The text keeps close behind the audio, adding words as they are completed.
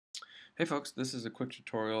Hey folks, this is a quick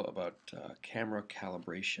tutorial about camera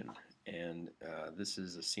calibration, and this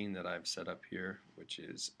is a scene that I've set up here, which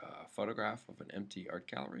is a photograph of an empty art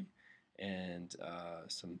gallery and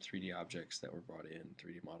some 3D objects that were brought in,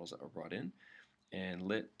 3D models that were brought in and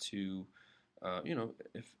lit to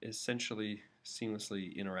if essentially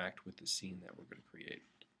seamlessly interact with the scene that we're going to create.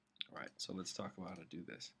 Alright, so let's talk about how to do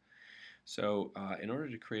this. So in order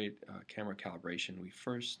to create camera calibration, we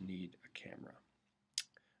first need a camera.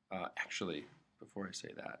 Actually, before I say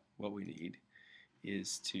that, what we need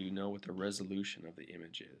is to know what the resolution of the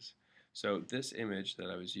image is. So this image that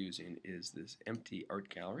I was using is this empty art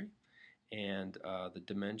gallery, and the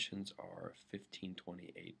dimensions are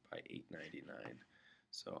 1528 by 899.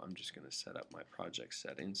 So I'm just going to set up my project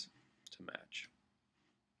settings to match.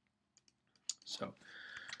 So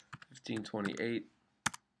 1528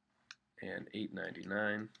 and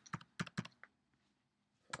 899,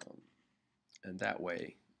 and that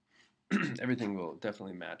way everything will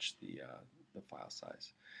definitely match the file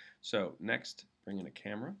size. So next, bring in a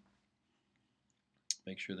camera.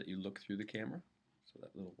 Make sure that you look through the camera, so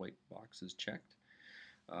that little white box is checked.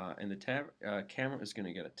 And the camera is going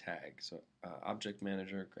to get a tag. So Object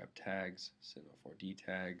Manager, grab tags, Cinema4D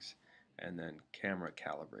tags, and then Camera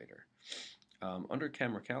Calibrator. Under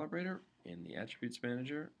Camera Calibrator, in the Attributes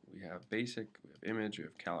Manager, we have Basic, we have Image, we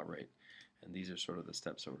have Calibrate. And these are sort of the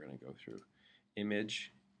steps that we're going to go through.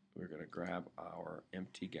 Image, we're going to grab our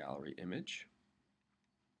empty gallery image,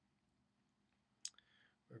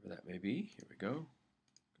 wherever that may be. Here we go. I'm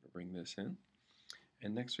going to bring this in.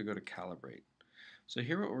 And next we go to Calibrate. So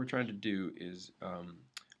here what we're trying to do is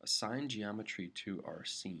assign geometry to our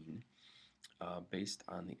scene based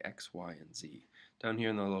on the X, Y, and Z. Down here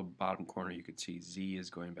in the little bottom corner you can see Z is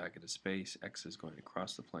going back into space, X is going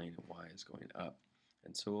across the plane, and Y is going up.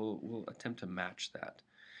 And so we'll attempt to match that.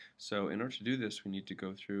 So in order to do this, we need to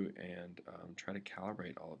go through and try to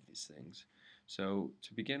calibrate all of these things. So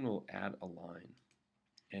to begin, we'll add a line.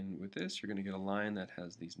 And with this, you're going to get a line that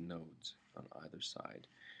has these nodes on either side.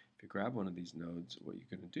 If you grab one of these nodes, what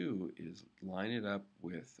you're going to do is line it up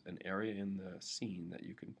with an area in the scene that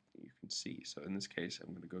you can see. So in this case,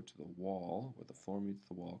 I'm going to go to the wall, where the floor meets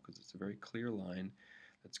the wall, because it's a very clear line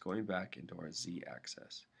that's going back into our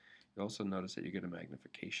Z-axis. You also notice that you get a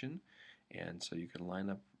magnification, and so you can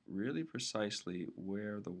line up really precisely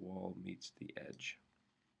where the wall meets the edge.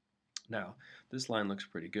 Now, this line looks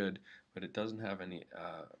pretty good, but it doesn't have any,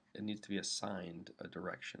 it needs to be assigned a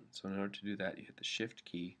direction. So in order to do that, you hit the Shift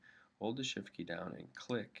key, hold the Shift key down, and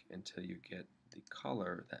click until you get the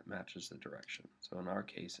color that matches the direction. So in our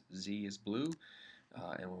case, Z is blue,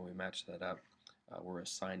 and when we match that up, we're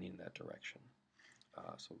assigning that direction.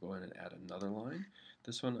 So we'll go in and add another line.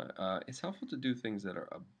 This one, it's helpful to do things that are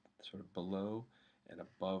sort of below and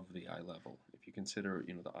above the eye level. If you consider,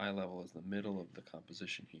 the eye level is the middle of the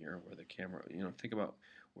composition here, where the camera, think about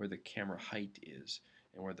where the camera height is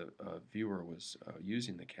and where the viewer was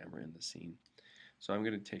using the camera in the scene. So I'm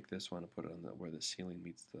going to take this one and put it on where the ceiling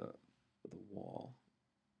meets the wall,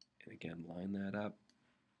 and again line that up.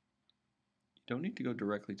 You don't need to go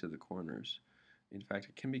directly to the corners. In fact,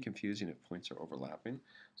 it can be confusing if points are overlapping,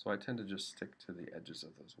 so I tend to just stick to the edges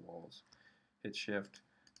of those walls. Hit Shift,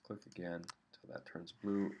 click again until that turns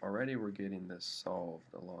blue. Already we're getting this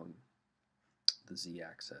solved along the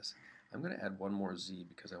Z-axis. I'm going to add one more Z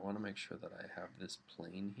because I want to make sure that I have this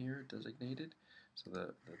plane here designated so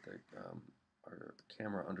that our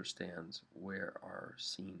camera understands where our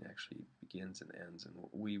scene actually begins and ends, and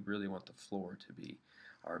we really want the floor to be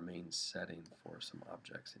our main setting for some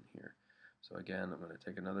objects in here. So again, I'm going to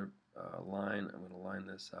take another line, I'm going to line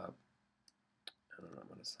this up, and then I'm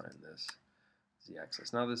going to assign this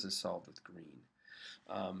Z-axis. Now this is solved with green.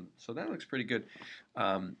 So that looks pretty good.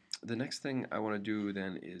 The next thing I want to do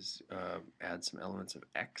then is add some elements of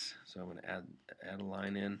X. So I'm going to add a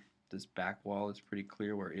line in. This back wall is pretty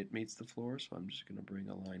clear where it meets the floor, so I'm just going to bring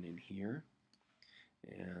a line in here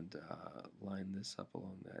and line this up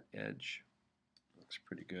along that edge. Looks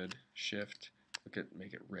pretty good. Shift.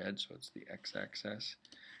 Make it red so it's the x-axis.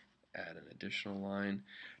 Add an additional line.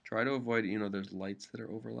 Try to avoid, there's lights that are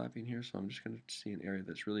overlapping here, so I'm just going to see an area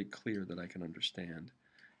that's really clear that I can understand,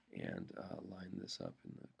 and line this up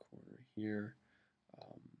in the corner here.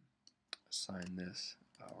 Assign this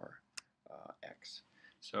our x.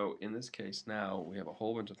 So in this case now we have a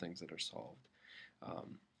whole bunch of things that are solved.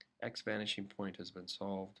 X vanishing point has been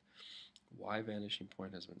solved. Y vanishing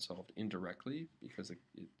point has been solved indirectly because it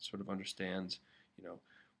sort of understands,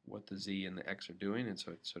 what the Z and the X are doing, and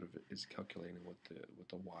so it sort of is calculating what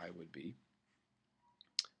the Y would be.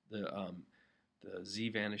 The Z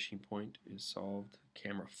vanishing point is solved.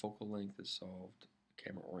 Camera focal length is solved.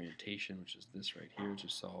 camera orientation, which is this right here, which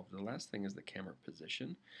is solved. The last thing is the camera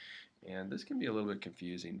position. And this can be a little bit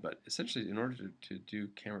confusing, but essentially in order to do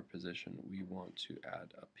camera position, we want to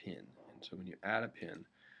add a pin. And so when you add a pin,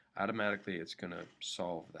 automatically it's going to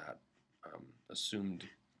solve that assumed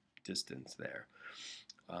distance there.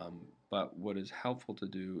 But what is helpful to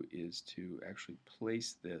do is to actually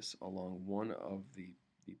place this along one of the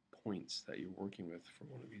points that you're working with for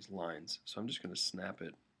one of these lines. So I'm just going to snap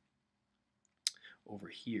it over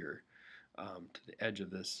here to the edge of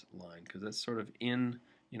this line, because that's sort of in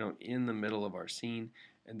the middle of our scene,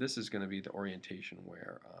 and this is going to be the orientation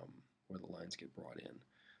where the lines get brought in.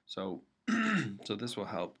 So so this will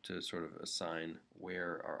help to sort of assign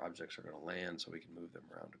where our objects are going to land so we can move them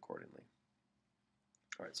around accordingly.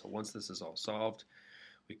 Alright, so once this is all solved,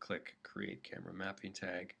 we click Create Camera Mapping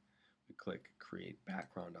Tag, we click Create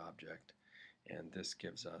Background Object, and this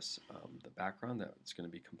gives us the background that's going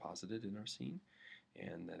to be composited in our scene,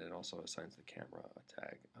 and then it also assigns the camera a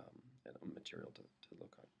tag and a material to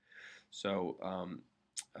look on. So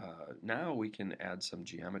now we can add some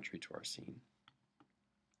geometry to our scene.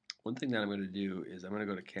 One thing that I'm going to do is I'm going to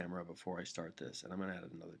go to camera before I start this, and I'm going to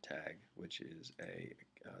add another tag, which is a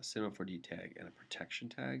Cinema 4D tag and a protection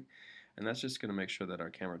tag, and that's just going to make sure that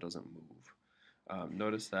our camera doesn't move.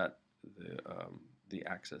 Notice that the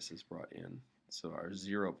axis is brought in, so our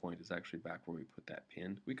 0 point is actually back where we put that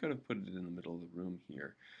pin. We could have put it in the middle of the room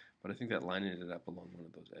here, but I think that lining it up along one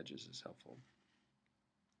of those edges is helpful.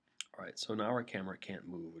 Alright, so now our camera can't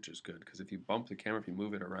move, which is good, because if you bump the camera, if you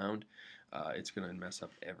move it around, it's going to mess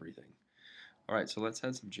up everything. Alright, so let's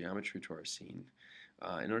add some geometry to our scene.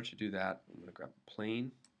 In order to do that, I'm going to grab a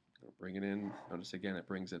plane, bring it in. Notice again it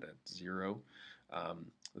brings it at 0.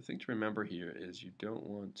 The thing to remember here is you don't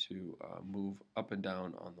want to move up and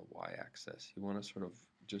down on the y-axis. You want to sort of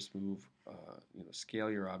just move, scale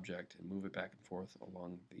your object and move it back and forth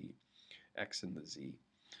along the x and the z.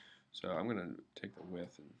 So I'm going to take the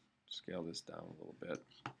width and scale this down a little bit.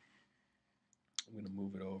 I'm going to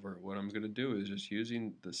move it over. What I'm going to do is just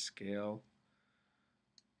using the scale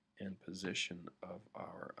and position of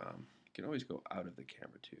our, you can always go out of the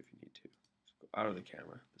camera too if you need to. So go out of the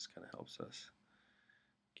camera. This kind of helps us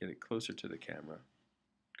get it closer to the camera.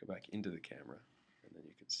 Go back into the camera, and then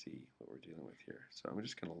you can see what we're dealing with here. So I'm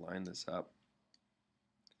just going to line this up,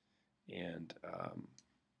 and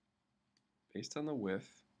based on the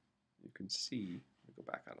width, you can see, let me go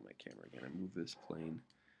back out of my camera again and move this plane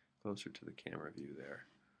closer to the camera view there.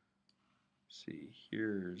 See,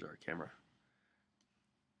 here's our camera.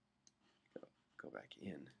 Go back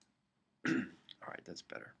in. Alright, that's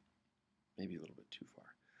better. Maybe a little bit too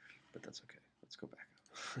far, but that's okay. Let's go back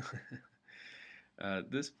up.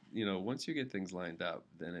 This, once you get things lined up,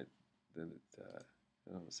 then it I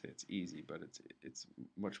don't want to say it's easy, but it's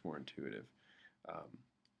much more intuitive.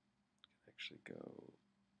 Actually go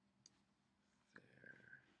there.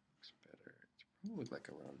 Looks better. It's probably like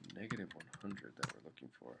around -100 that we're looking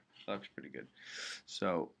for. That looks pretty good.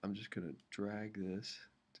 So I'm just going to drag this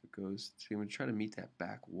to I'm going to try to meet that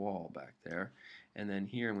back wall back there, and then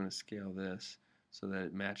here I'm going to scale this so that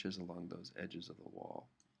it matches along those edges of the wall.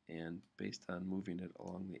 And based on moving it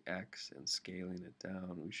along the X and scaling it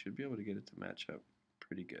down, we should be able to get it to match up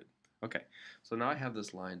pretty good. Okay, so now I have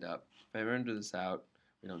this lined up. If I render this out,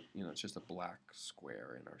 we don't, it's just a black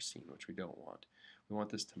square in our scene, which we don't want. We want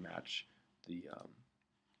this to match the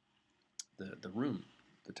room,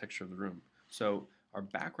 the texture of the room. So our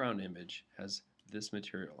background image has this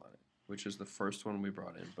material on it, which is the first one we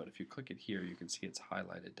brought in. But if you click it here, you can see it's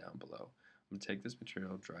highlighted down below. I'm going to take this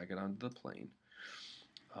material, drag it onto the plane.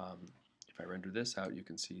 If I render this out, you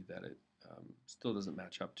can see that it still doesn't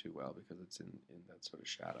match up too well because it's in that sort of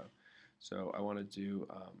shadow. So I want to do,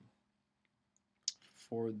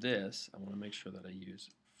 for this, I want to make sure that I use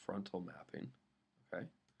frontal mapping, okay?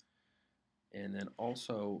 And then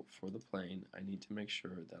also for the plane, I need to make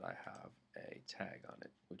sure that I have a tag on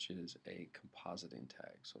it, which is a compositing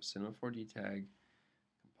tag. So Cinema 4D tag,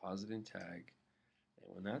 compositing tag,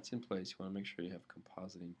 and when that's in place, you want to make sure you have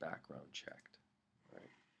compositing background checked,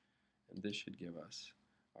 right? And this should give us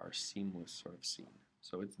our seamless sort of scene.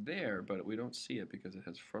 So it's there, but we don't see it because it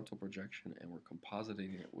has frontal projection, and we're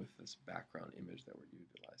compositing it with this background image that we're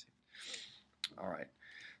utilizing. All right.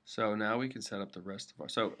 So now we can set up the rest of our,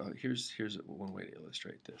 so here's one way to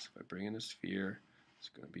illustrate this. If I bring in a sphere, it's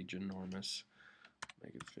going to be ginormous.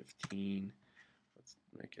 Make it 15. Let's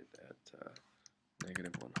make it at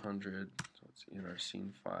 -100. So it's in our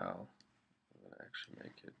scene file. I'm going to actually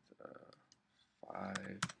make it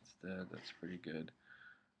 5 instead. That's pretty good.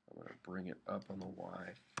 I'm going to bring it up on the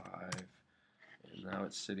Y, 5. And now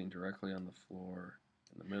it's sitting directly on the floor.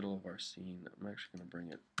 in the middle of our scene. I'm actually going to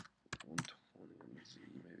bring it 120 on the Z,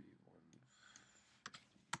 maybe 150.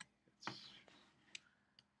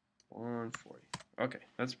 It's 140. Okay,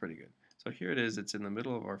 that's pretty good. So here it is. It's in the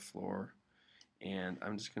middle of our floor, and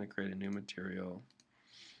I'm just going to create a new material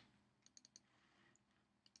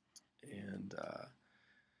and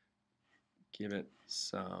give it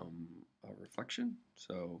some reflection.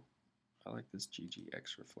 So I like this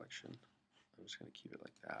GGX reflection. I'm just going to keep it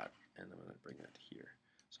like that, and I'm going to bring that here.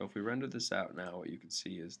 So if we render this out now, what you can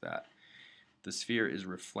see is that the sphere is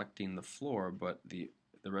reflecting the floor, but the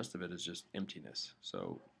rest of it is just emptiness.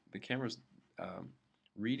 So the camera's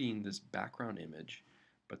reading this background image,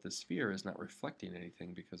 but the sphere is not reflecting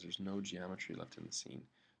anything because there's no geometry left in the scene.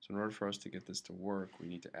 So in order for us to get this to work, we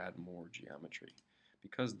need to add more geometry.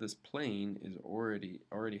 Because this plane is already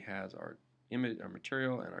has our image, our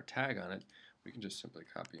material, and our tag on it, we can just simply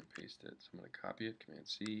copy and paste it. So I'm going to copy it, Command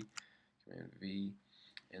C, Command V,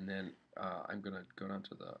 and then I'm going to go down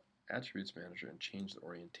to the Attributes Manager and change the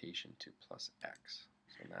orientation to +X.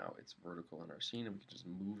 So now it's vertical in our scene, and we can just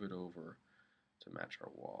move it over to match our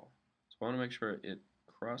wall. So I want to make sure it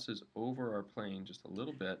crosses over our plane just a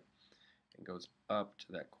little bit and goes up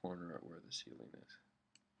to that corner where the ceiling is.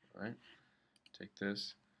 All right? Take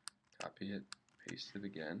this, copy it, paste it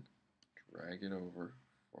again, drag it over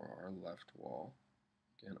for our left wall.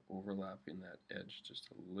 Again, overlapping that edge just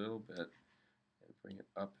a little bit and bring it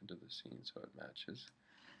up into the scene so it matches.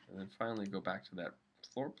 And then finally go back to that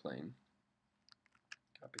floor plane,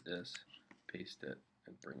 copy this, paste it,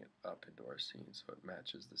 and bring it up into our scene so it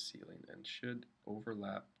matches the ceiling and should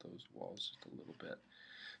overlap those walls just a little bit.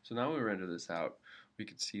 So now when we render this out, we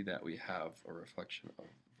can see that we have a reflection of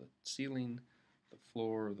the ceiling, the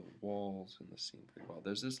floor, the walls, and the scene pretty well.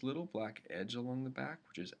 There's this little black edge along the back,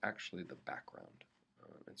 which is actually the background.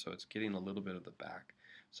 And so it's getting a little bit of the back.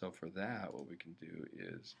 So for that, what we can do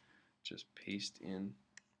is just paste in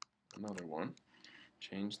another one,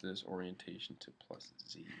 change this orientation to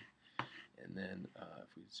 +Z, and then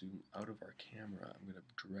if we zoom out of our camera, I'm going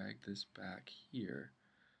to drag this back here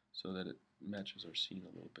so that it matches our scene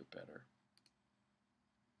a little bit better.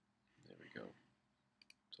 There we go.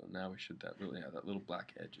 So now we should that little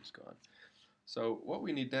black edge is gone. So what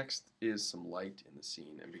we need next is some light in the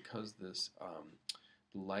scene, and because this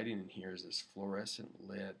the lighting in here is this fluorescent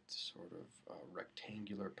lit sort of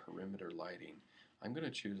rectangular perimeter lighting, I'm going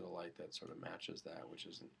to choose a light that sort of matches that, which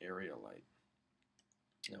is an area light.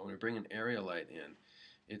 Now when we bring an area light in,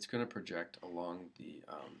 it's going to project along the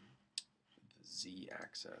Z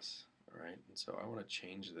axis, all right? And so I want to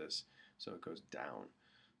change this so it goes down.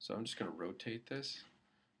 So I'm just going to rotate this.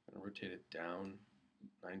 I'm going to rotate it down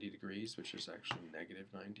 90 degrees, which is actually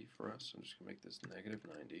 -90 for us. So I'm just going to make this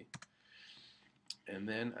 -90. And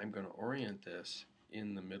then I'm going to orient this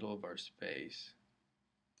in the middle of our space.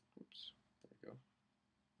 Oops, there we go.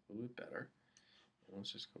 A little bit better. And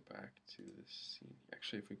let's just go back to this scene.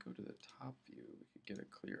 Actually, if we go to the top view, we could get a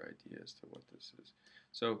clear idea as to what this is.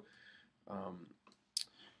 So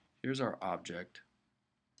here's our object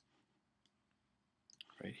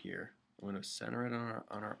right here. I'm going to center it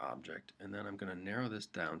on our object, and then I'm going to narrow this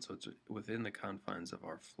down so it's within the confines of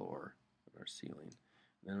our floor and our ceiling.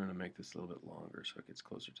 And then I'm going to make this a little bit longer so it gets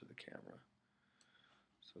closer to the camera.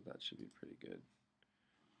 So that should be pretty good.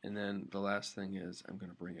 And then the last thing is I'm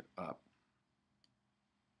going to bring it up.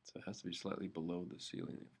 So it has to be slightly below the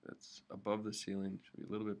ceiling. If it's above the ceiling, it should be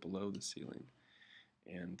a little bit below the ceiling.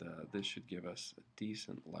 And this should give us a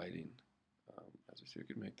decent lighting. As we see, we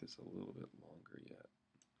could make this a little bit longer yet.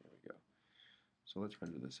 There we go. So let's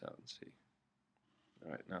render this out and see.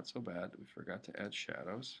 Alright, not so bad. We forgot to add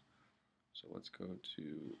shadows. So let's go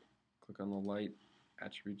to, click on the light,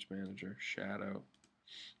 Attributes Manager, Shadow,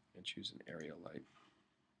 and choose an area light.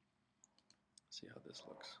 See how this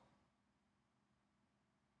looks.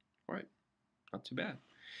 Alright, not too bad.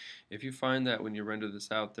 If you find that when you render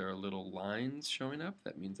this out there are little lines showing up,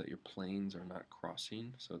 that means that your planes are not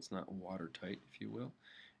crossing, so it's not watertight, if you will.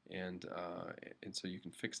 And so you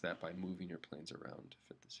can fix that by moving your planes around to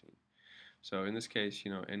fit the scene. So in this case,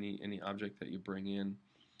 you know, any object that you bring in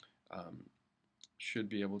should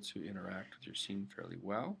be able to interact with your scene fairly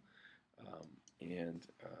well.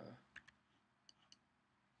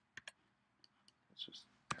 Let's just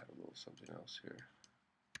add a little something else here.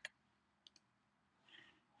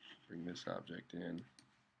 Bring this object in.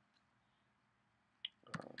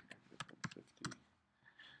 150.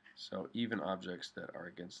 So even objects that are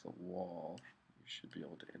against the wall, you should be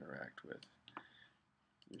able to interact with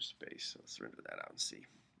your space. So let's render that out and see.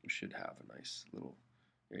 You should have a nice little,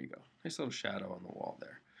 there you go, nice little shadow on the wall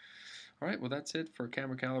there. All right, well that's it for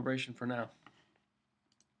camera calibration for now.